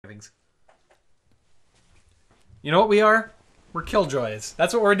You know what we are? We're killjoys.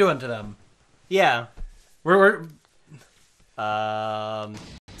 That's what we're doing to them. Yeah. We're Sorry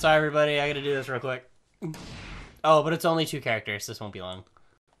everybody, I gotta do this real quick. Oh, but it's only 2 characters. This won't be long.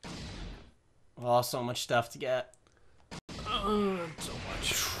 Oh, so much stuff to get. so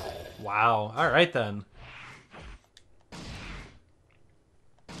much. Wow. All right then.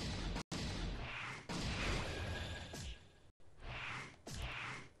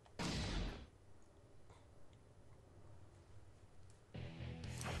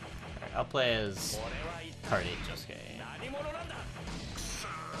 Alright, I'll play as Cardi Josuke.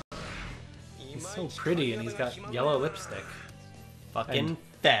 He's so pretty, and he's got yellow lipstick. Fucking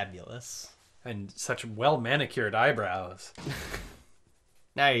fabulous. And such well manicured eyebrows.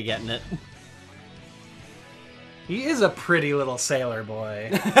 Now you're getting it. He is a pretty little sailor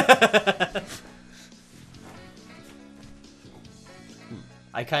boy.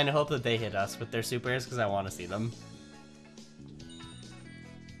 I kind of hope that they hit us with their supers because I want to see them.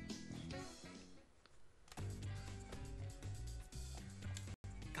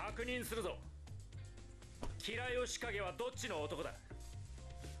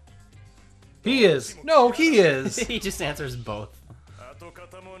 He is. No, he is. He just answers both. Oh,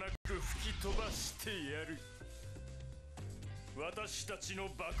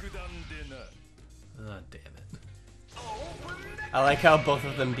 damn it. I like how both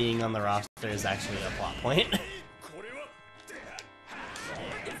of them being on the roster is actually a plot point.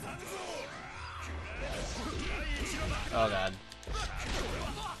 Oh god.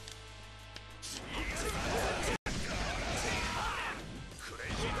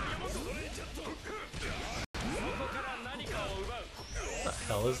 What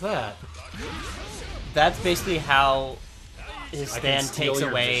the hell is that? That's basically how his stand steal takes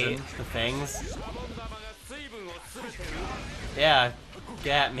your away vision. the things. Yeah,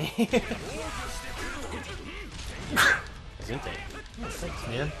 get at me. Isn't it? Oh, thanks,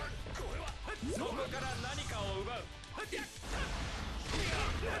 man.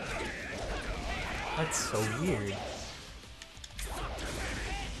 That's so weird.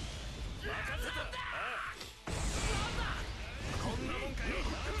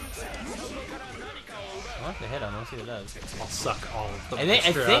 I'll have to hit him, let's see what it does. I'll suck all of the I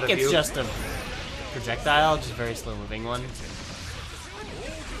moisture out think of it's you. just a projectile, just a very slow moving one.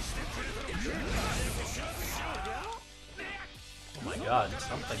 Oh my god,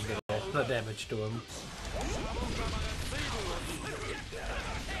 something did all the damage to him.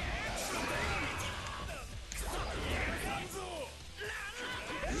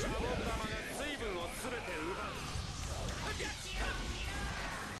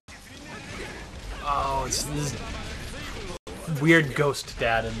 Oh, it's this weird ghost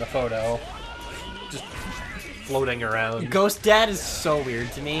dad in the photo. Just floating around. Ghost Dad is so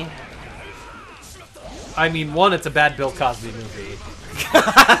weird to me. I mean, one, it's a bad Bill Cosby movie.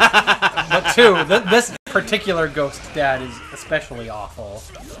 But two, this particular ghost dad is especially awful.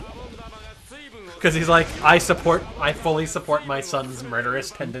 Because he's like, I fully support my son's murderous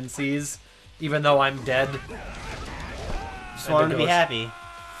tendencies, even though I'm dead. Just want him to be happy.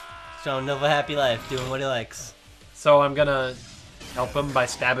 Show him to live a happy life, doing what he likes. So I'm gonna help him by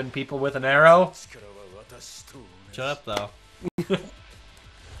stabbing people with an arrow. Shut up, though.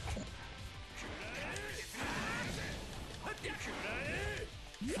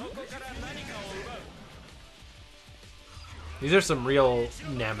 These are some real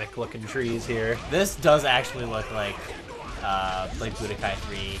Namek looking trees here. This does actually look like Budokai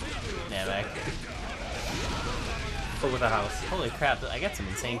 3 Namek. But with a house. Holy crap, I get some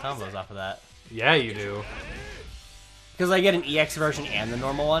insane combos off of that. Yeah, you do. Because I get an EX version and the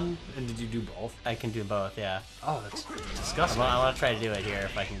normal one. And did you do both? I can do both, yeah. Oh, that's disgusting. I want to try to do it here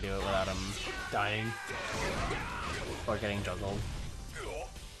if I can do it without him Dying. or getting juggled.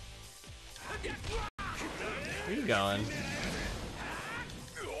 Where are you going?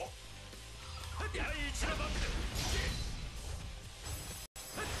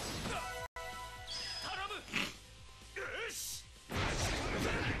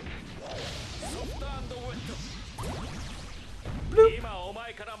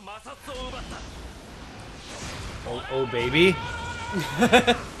 Oh, baby.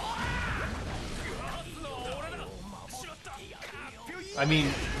 I mean,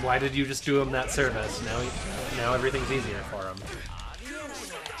 why did you just do him that service? Now everything's easier for him.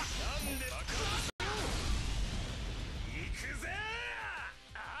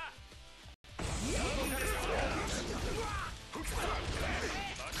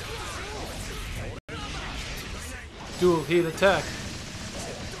 Dual heat attack.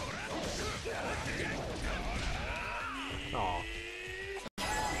 Aw.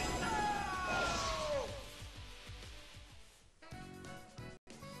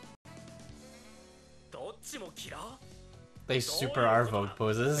 They super are Vogue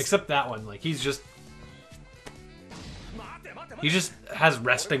poses. Except that one, like he just has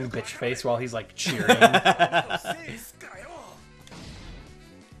resting bitch face while he's like cheering.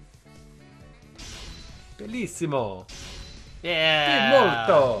 Bellissimo. Yeah.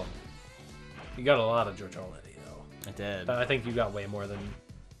 Molto. You got a lot of Jojo-lity though. I did. But I think you got way more than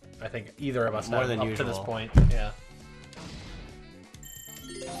I think either of us More have than up usual. to this point. Yeah.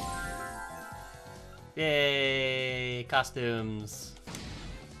 Yay! Costumes.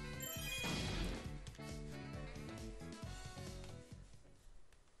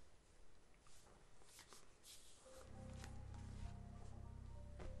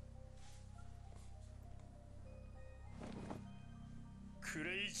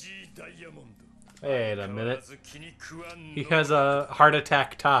 Wait a minute. He has a heart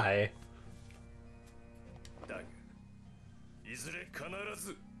attack tie.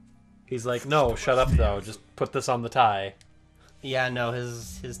 He's like, no, shut up though. Just put this on the tie. Yeah, no,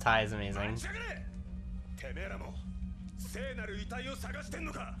 his tie is amazing.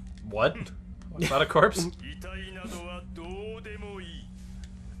 What? Was that a corpse?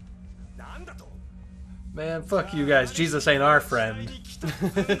 Man, fuck you guys. Jesus ain't our friend.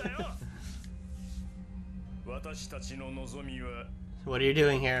 What are you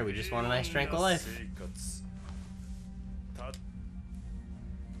doing here? We just want a nice tranquil life.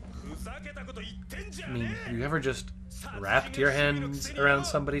 I mean, have you ever just wrapped your hands around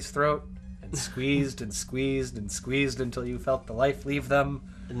somebody's throat and squeezed and squeezed and squeezed until you felt the life leave them?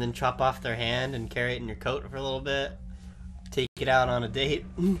 And then chop off their hand and carry it in your coat for a little bit. Take it out on a date.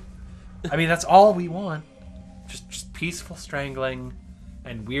 I mean, that's all we want. Just peaceful strangling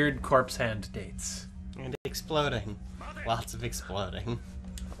and weird corpse hand dates. And exploding. Lots of exploding.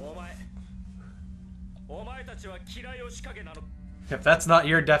 If that's not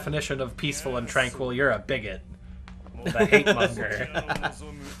your definition of peaceful and tranquil, you're a bigot. The hate monger.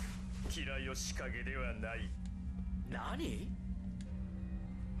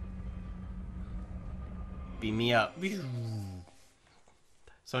 Beam me up.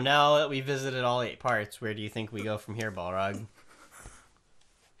 So now that we visited all 8 parts, where do you think we go from here, Balrog?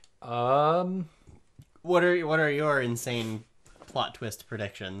 What are your insane plot twist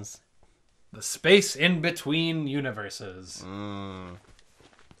predictions? The space in between universes. Mm.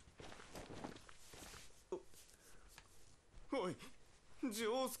 おい、ジ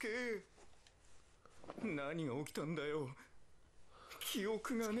ョースケ。何が起きたんだよ。記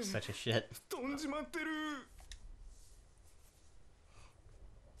憶がね、 Such a shit. 飛んじまってる。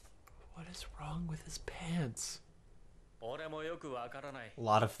What is wrong with his pants? 俺もよくわからない。 A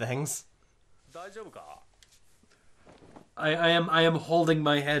lot of things. 大丈夫か？ I am holding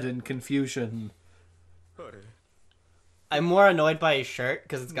my head in confusion. あれ、 I'm more annoyed by his shirt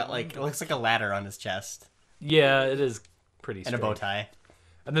because it's got like, it looks like a ladder on his chest Yeah, it is pretty and a strange. bow tie.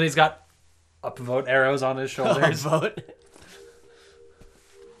 And then he's got upvote arrows on his shoulders. Vote.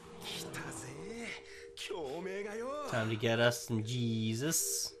 来たぜ。共鳴がよ。 Time to get us some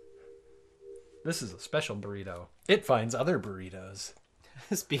Jesus. This is a special burrito. It finds other burritos.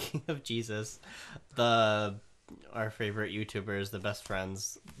 Speaking of Jesus, our favorite YouTubers, the best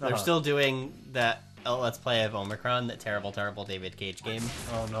friends, they're Uh-huh. still doing that Let's Play of Omicron, that terrible David Cage game.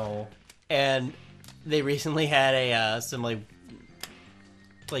 Oh no. And they recently had some like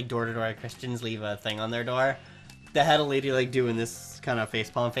door-to-door Christians leave a thing on their door that had a lady like doing this kind of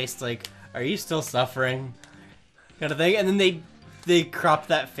facepalm face, like, "Are you still suffering?" kind of thing. And then they cropped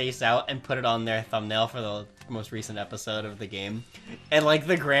that face out and put it on their thumbnail for the most recent episode of the game. And like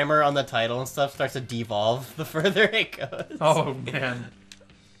the grammar on the title and stuff starts to devolve the further it goes. Oh man.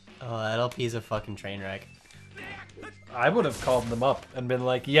 Oh, that LP's a fucking train wreck. I would have called them up and been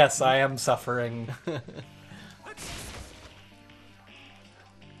like, yes, I am suffering. Are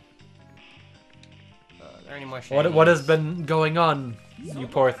there any more shinies? What has been going on, you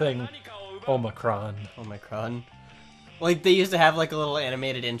poor thing? Omicron. Omicron. Like, they used to have like a little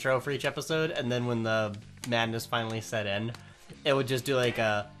animated intro for each episode, and then when the madness finally set in, it would just do like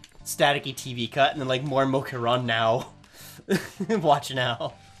a staticky TV cut, and then like more Mokiron now. Watch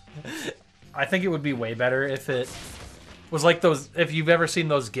now. I think it would be way better if it was like those, if you've ever seen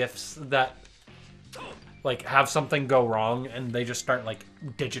those GIFs that like have something go wrong and they just start like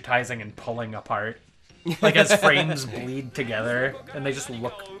digitizing and pulling apart. Like as frames bleed together and they just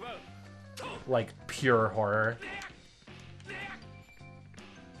look like pure horror.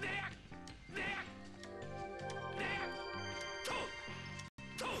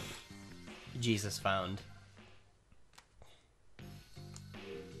 Jesus found.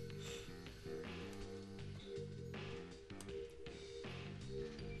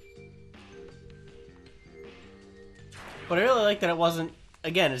 But I really like that it wasn't,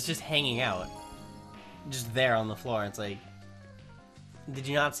 again, it's just hanging out. Just there on the floor. It's like, did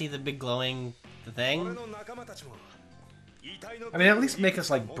you not see the big glowing thing? I mean, at least make us,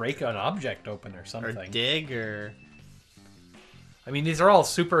 like, break an object open or Or something. dig, or... I mean, these are all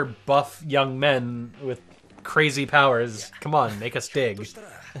super buff young men with crazy powers. Come on, make us dig.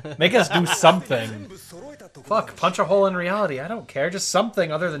 Make us do something. Fuck, punch a hole in reality. I don't care. Just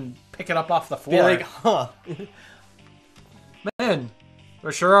something other than pick it up off the Be floor. like, huh. Man,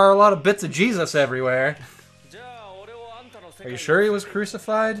 there sure are a lot of bits of Jesus everywhere. Are you sure he was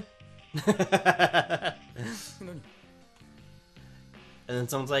crucified? And then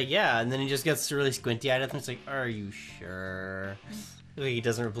someone's like, yeah, and then he just gets really squinty-eyed at them. It's like, are you sure? Like, he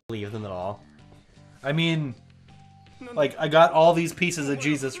doesn't believe them at all. I mean, like, I got all these pieces of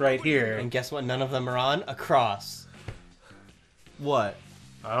Jesus right here. And guess what? None of them are on a cross. What?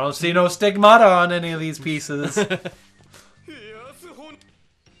 I don't see no stigmata on any of these pieces.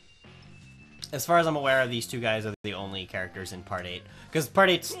 As far as I'm aware, these two guys are the only characters in Part 8. Because Part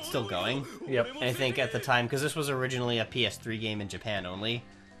 8's still going. Yep. And I think at the time, because this was originally a PS3 game in Japan only,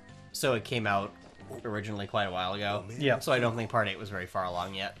 so it came out originally quite a while ago. Yeah. So I don't think Part 8 was very far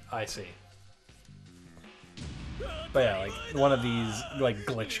along yet. I see. But yeah, like, one of these, like,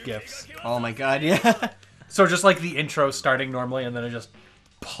 glitch gifs. Oh my god, yeah. So just like the intro starting normally, and then it just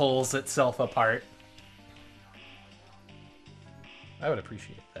pulls itself apart. I would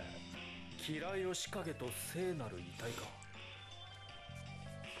appreciate that. 嫌いを仕掛けと聖なる遺体か。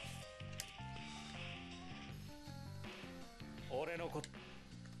俺のこと。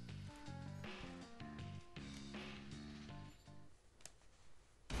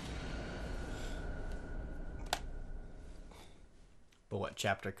But what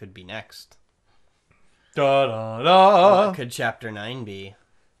chapter could be next? Da da da. What could chapter 9 be?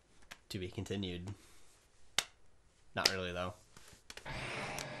 To be continued. Not really, though.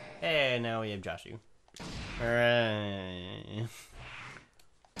 Hey, now we have Joshu. Hooray.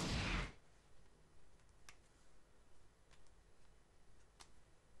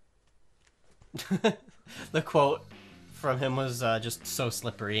 The quote from him was just so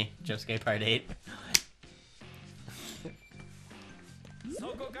slippery. Josuke Part 8. そ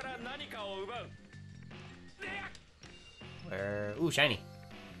こから何かを奪う。 Where... Ooh, shiny.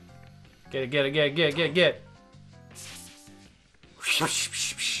 Get it, get it, get it, get it, get it, get it.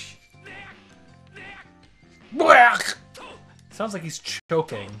 Sounds like he's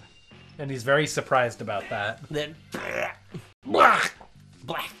choking. And he's very surprised about that. Then... Black.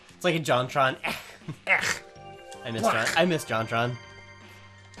 It's like a JonTron. I miss JonTron.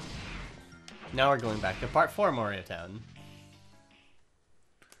 Now we're going back to Part 4 Moria Town.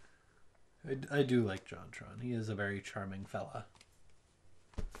 I do like JonTron. He is a very charming fella.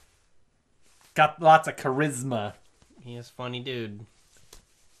 Got lots of charisma. He is a funny dude.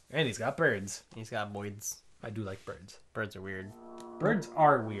 And he's got birds. He's got boys. I do like birds. Birds are weird. Birds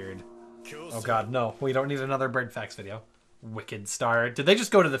are weird. Oh god, no. We don't need another bird facts video. Wicked Star. Did they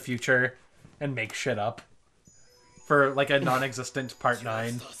just go to the future and make shit up? For like a non-existent Part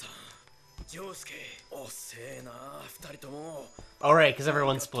 9? Alright, because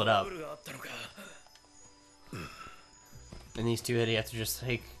everyone split up. And these two idiots are just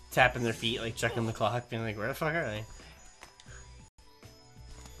like tapping their feet, like checking the clock, being like, where the fuck are they?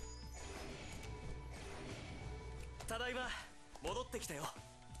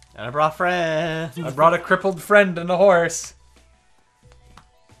 And I brought friends. I brought a crippled friend and a horse.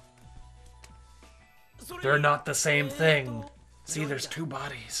 They're not the same thing. See, there's two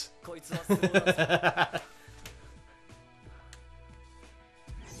bodies. こいつはすごいな。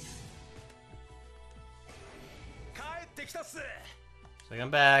 So I'm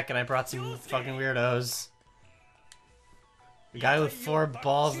back, and I brought some fucking weirdos. A guy with 4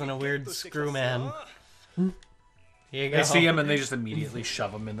 balls and a weird screw man. Here you go. They see him and they just immediately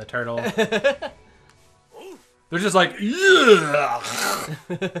shove him in the turtle. They're just like, yeah.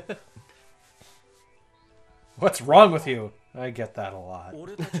 What's wrong with you? I get that a lot.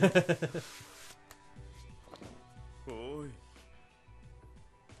 俺たちおい、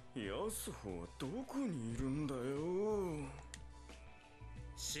ヤスホはどこにいるんだよ。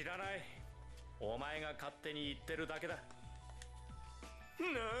知らない。お前が勝手に言ってるだけだ。な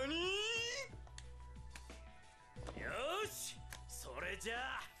に？よし、それじゃ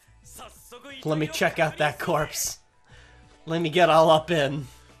あ早速。 Let me check out that corpse. Let me get all up in.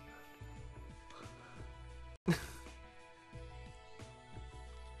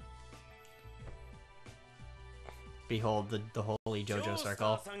 Behold the holy Jojo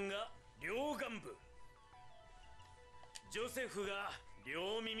circle. 両眼部、ジョセフが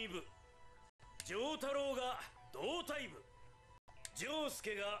両耳部、ジョータロウが胴体部、ジョウス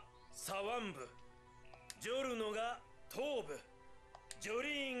ケが左腕部、ジョルノが頭部、ジョリ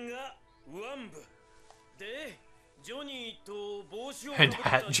ーンが右腕部で、ジョニーと帽子を And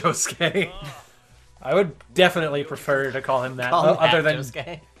Hat Josuke. I would definitely prefer to call him that, Call him other Hat than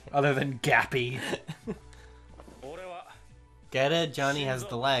Josuke. other than Gappy. 俺は Get it? Johnny has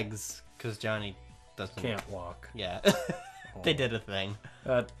the legs, because Johnny doesn't. Can't walk. Yeah. They did a thing.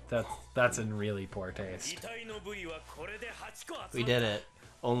 That's in really poor taste. 遺体の部位はこれで8個集 We まっ did it.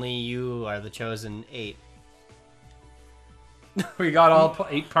 Only you are the chosen 8. We got all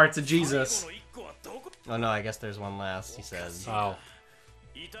 8 parts of た。 Jesus. 最後の1個はどこ Oh no, I guess there's one last, he says. Oh,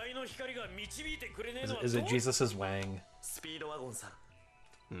 遺体の光が導いてくれねえ is の it, は is ど it う Jesus's wang? スピードワゴンさん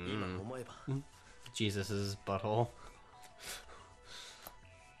今思えば Jesus' butthole.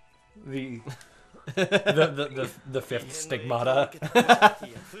 The the fifth stigmata.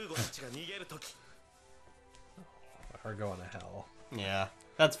 いやフーゴたちが逃げるとき We're going to hell. Yeah,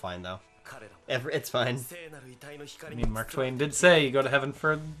 that's fine though. 彼らも It's fine. 聖なる遺体の I 光に mean, Mark Twain did say you go to heaven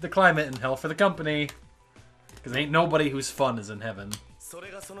for the climate and hell for the company. Because ain't nobody whose fun is in heaven. そ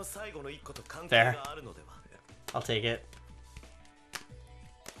れがその最後の1個と関係があるのでは I'll take it.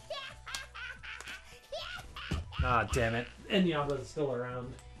 Ah, damn it. Enyaba's still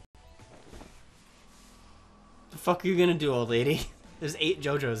around. The fuck are you gonna do, old lady? There's 8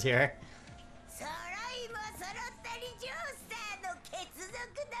 JoJos here. 揃いも揃ったりジョースターの血族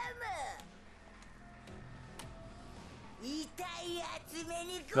だもん遺体集め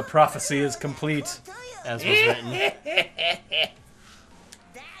に The prophecy is complete. As was written. だが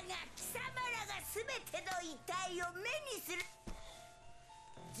貴様らが全ての遺体を目にする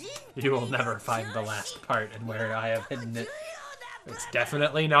You will never find the last part and where I have hidden it. It's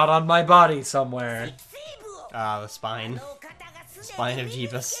definitely not on my body somewhere. Ah, the spine. Spine of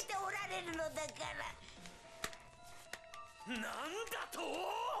Jeebus. なんだと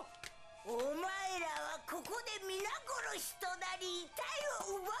お前らはここで皆殺しとなり遺体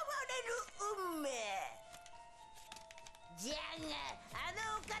を奪われる運命じゃがあ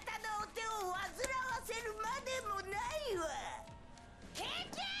のお方のお手を煩わせるまでもないわケ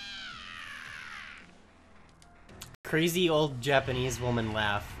チャ Crazy old Japanese woman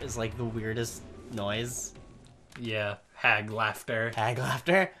laugh is like the weirdest noise. Yeah, hag laughter. Hag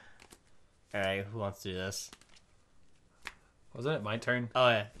laughter. Alright, who wants to do this? Wasn't it my turn? Oh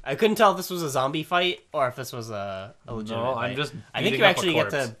yeah, I couldn't tell if this was a zombie fight or if this was a legitimate No, I'm fight. just I think beating you up a actually get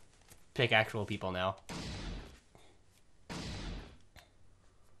corpse. to pick actual people now.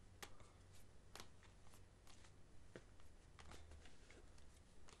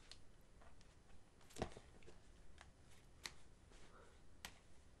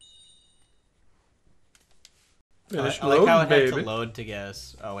 Finish I like how it loading, had to baby. load to get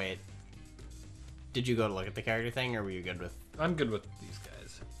us. Oh wait, did you go to look at the character thing, or were you good with? I'm good with these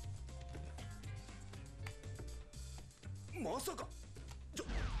guys. まさか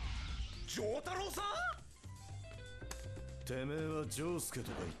ジョータロウさんてめえはジョウスケ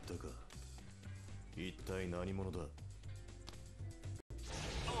とか言ったか一体何者だ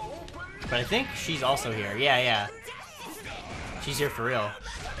But I think she's also here. Yeah, yeah. She's here for real.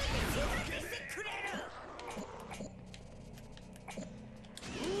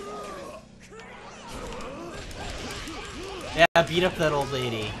 Yeah, beat up that old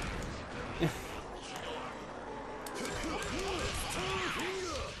lady.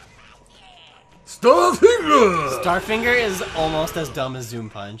 Starfinger! Starfinger is almost as dumb as Zoom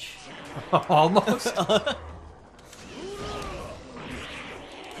Punch. Almost.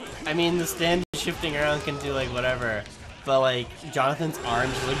 I mean, the stand shifting around can do like whatever, but like Jonathan's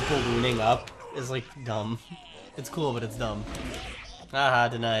arms like ballooning up is like dumb. It's cool, but it's dumb. Haha,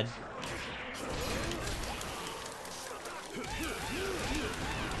 denied.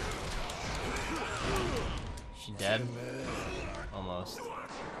 She dead? Almost.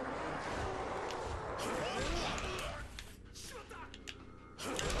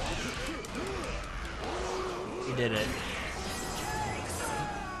 You did it.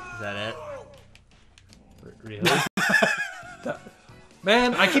 Is that it? Really?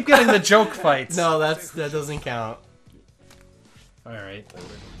 Man, I keep getting the joke fights. No, that doesn't count. Alright.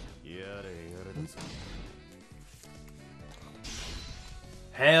 やれやれだぞ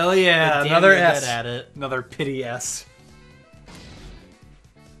Hell yeah, But damn, another you're S. good at it. Another pity S.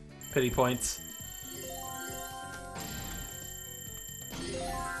 Pity points.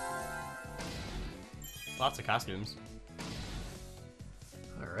 Lots of costumes.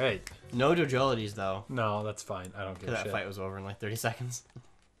 Alright. No Jojolities though, No, that's fine. I don't give because a that shit. fight was over in like 30 seconds.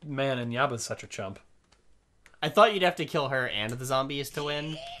 Man, and Yaba's such a chump. I thought you'd have to kill her and the zombies to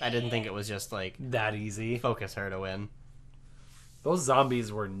win. I didn't think it was just like That easy. focus her to win. Those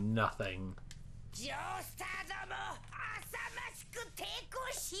zombies were nothing. ジョースターども浅ましく抵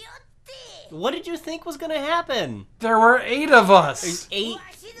抗しよって。 What did you think was gonna happen? There were 8 of us! There's 8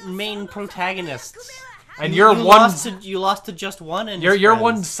 main protagonists. And You you're one... you lost to just one and You're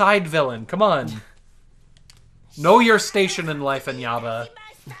one side villain. Come on. Know your station in life, Anyaba.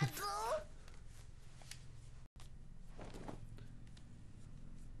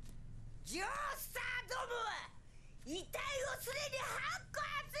 ジョースターどもは遺体をすでに8個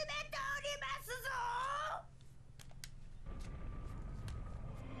集めておりますぞ。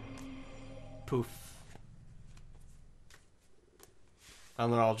 Poof.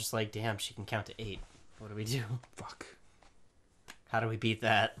 And they're all just like, damn, she can count to 8. What do we do? Fuck. How do we beat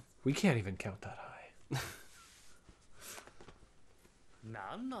that? We can't even count that high.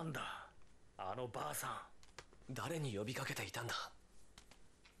 なんなんだあのばあさん誰に呼びかけていたんだ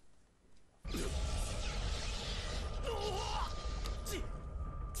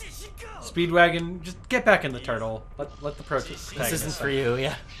Speedwagon, just get back in the turtle. Let the protest. This isn't for you,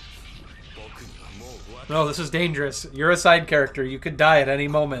 yeah. No, this is dangerous. You're a side character. You could die at any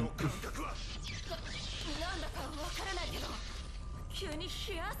moment. なんだかわからないけど急に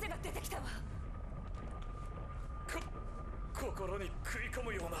冷や汗が出てきたわ。心に食い込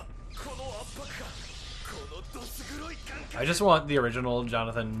むようなこの圧迫感このどす黒い感覚 I just want the original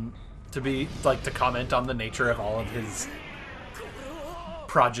Jonathan to be, like, to comment on the nature of all of his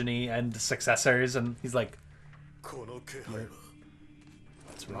progeny and successors, and he's like, この気配は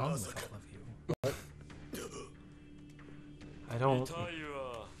what's wrong with all of you? What? I don't... 遺体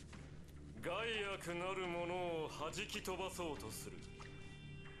は害悪なるものを弾き飛ばそうとする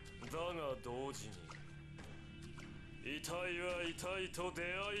だが同時に遺体は遺体と出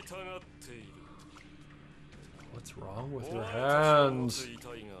会いたがっている What's wrong with お your 前たちの持 hands? つ遺体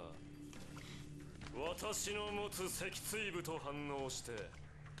が私の持つ脊椎部と反応して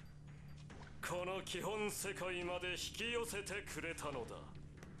この基本世界まで引き寄せてくれたのだ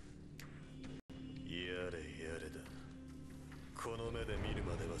やれやれだこの目で見る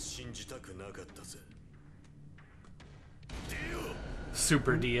までは信じたくなかったぜ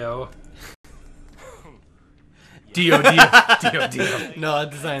Super Dio. Dio, Dio, Dio, Dio. No,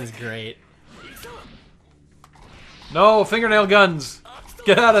 that design's great. No, fingernail guns!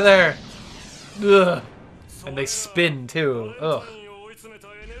 Get out of there! Ugh. And they spin too. Ugh. 追い詰めた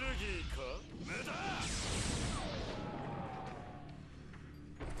エネルギーか無駄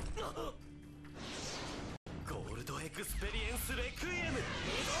ゴールドエクスペリエンスレクイエム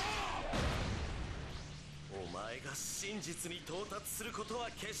お前が真実に到達することは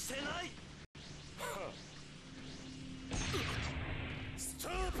決してないスタ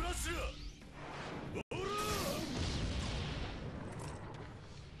ープラッシュ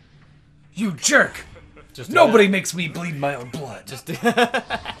You jerk! Just Nobody makes me bleed my own blood. Just good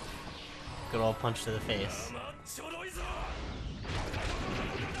old punch to the face. ちょろいぞ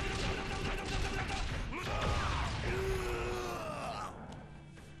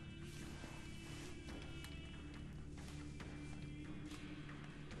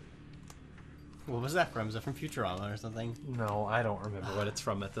What was that from? Is it from Futurama or something? No, I don't remember what it's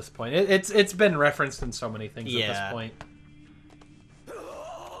from at this point. It's been referenced in so many things at Yeah. this point.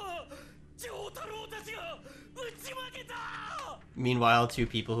 丈太郎たちが打ち負けた Meanwhile, 2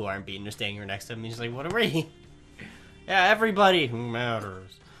 people who aren't beaten are standing right next to him. And he's like, "What are we?" Yeah, everybody who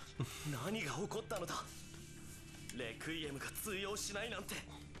matters. 何が起こったのだレクイエムが通用しないなんて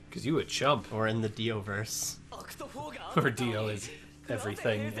Because you a chump. Or in the Dio-verse. アクト4が Or Dio is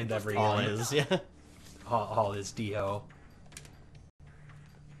everything and All everyone. is, yeah. All is Dio.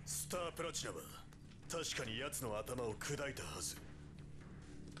 スタープラチナは確かに奴の頭を砕いたはず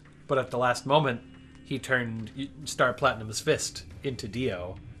But at the last moment, he turned Star Platinum's fist into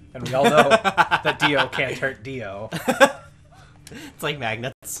Dio. And we all know that Dio can't hurt Dio. It's like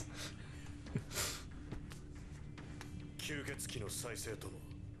magnets. 吸血鬼の再生とも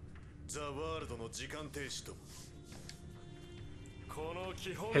ザ・ワールドの時間停止とも この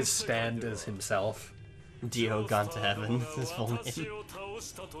基本 His stand is himself. Dio gone to heaven. His full name. 私を倒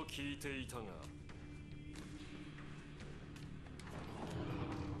したと聞いていたが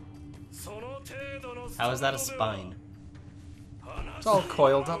その程度の How is that a spine? It's all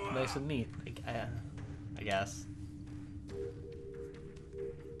coiled up nice and neat. Like, I guess.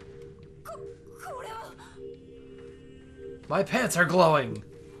 これは My pants are glowing.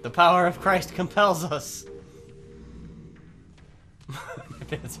 The power of Christ compels us. My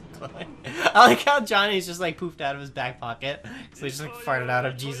pants are glowing. I like how Johnny's just like poofed out of his back pocket. So he just like farted out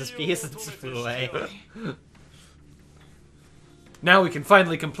of Jesus' piece and just flew away. Now we can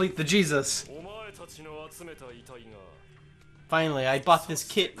finally complete the Jesus. お前たちの集めた遺体が Finally, I bought this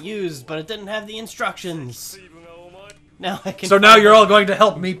kit used, but it didn't have the instructions. 水分がお前 Now I can. So now you're all going to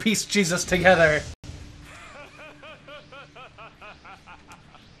help me piece Jesus together.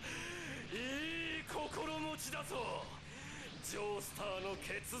 いい心持ちだぞジョースターの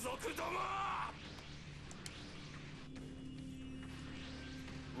血族ども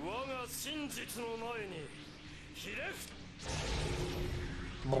我が真実の前にひれ伏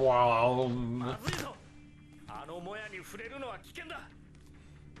まずいぞあのもやに触れるのは危険だ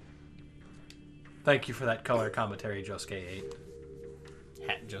Thank you for that color commentary, Josuke 8.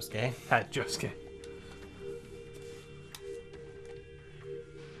 Hat Josuke. Hat Josuke.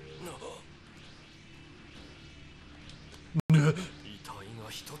 遺体が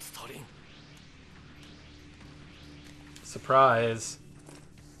一つ足りん Surprise.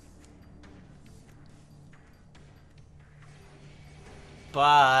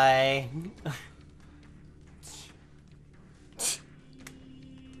 Bye.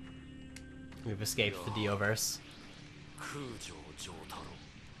 We've escaped the Dioverse. 空城城太郎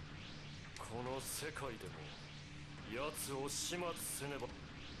この世界でも奴を始末せねば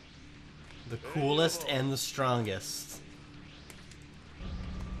The coolest and the strongest.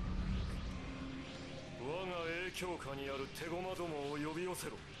 我が影響下にある手駒どもを呼び寄せ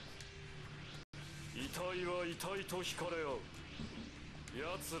ろ遺体は遺体と惹かれ合う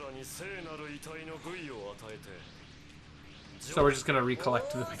奴らに聖なる遺体の部位を与えて So we're just gonna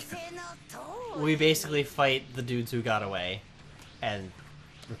recollect them 仰 again. せの通り We basically fight the dudes who got away and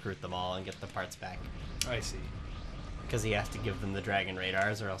recruit them all and get the parts back. I see. Because he has to give them the dragon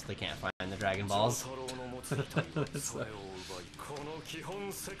radars or else they can't find the dragon balls. 太郎の持つ遺体それを奪いこの基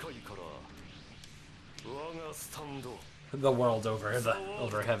本世界から我がスタンド The world over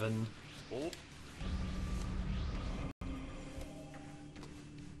heaven. お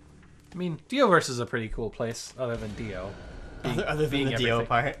I mean, Dioverse is a pretty cool place, other than Dio. Other than being the Dio everything.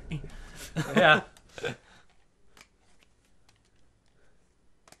 part. Yeah.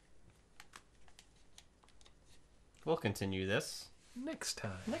 We'll continue this Next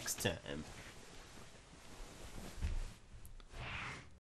time. next time.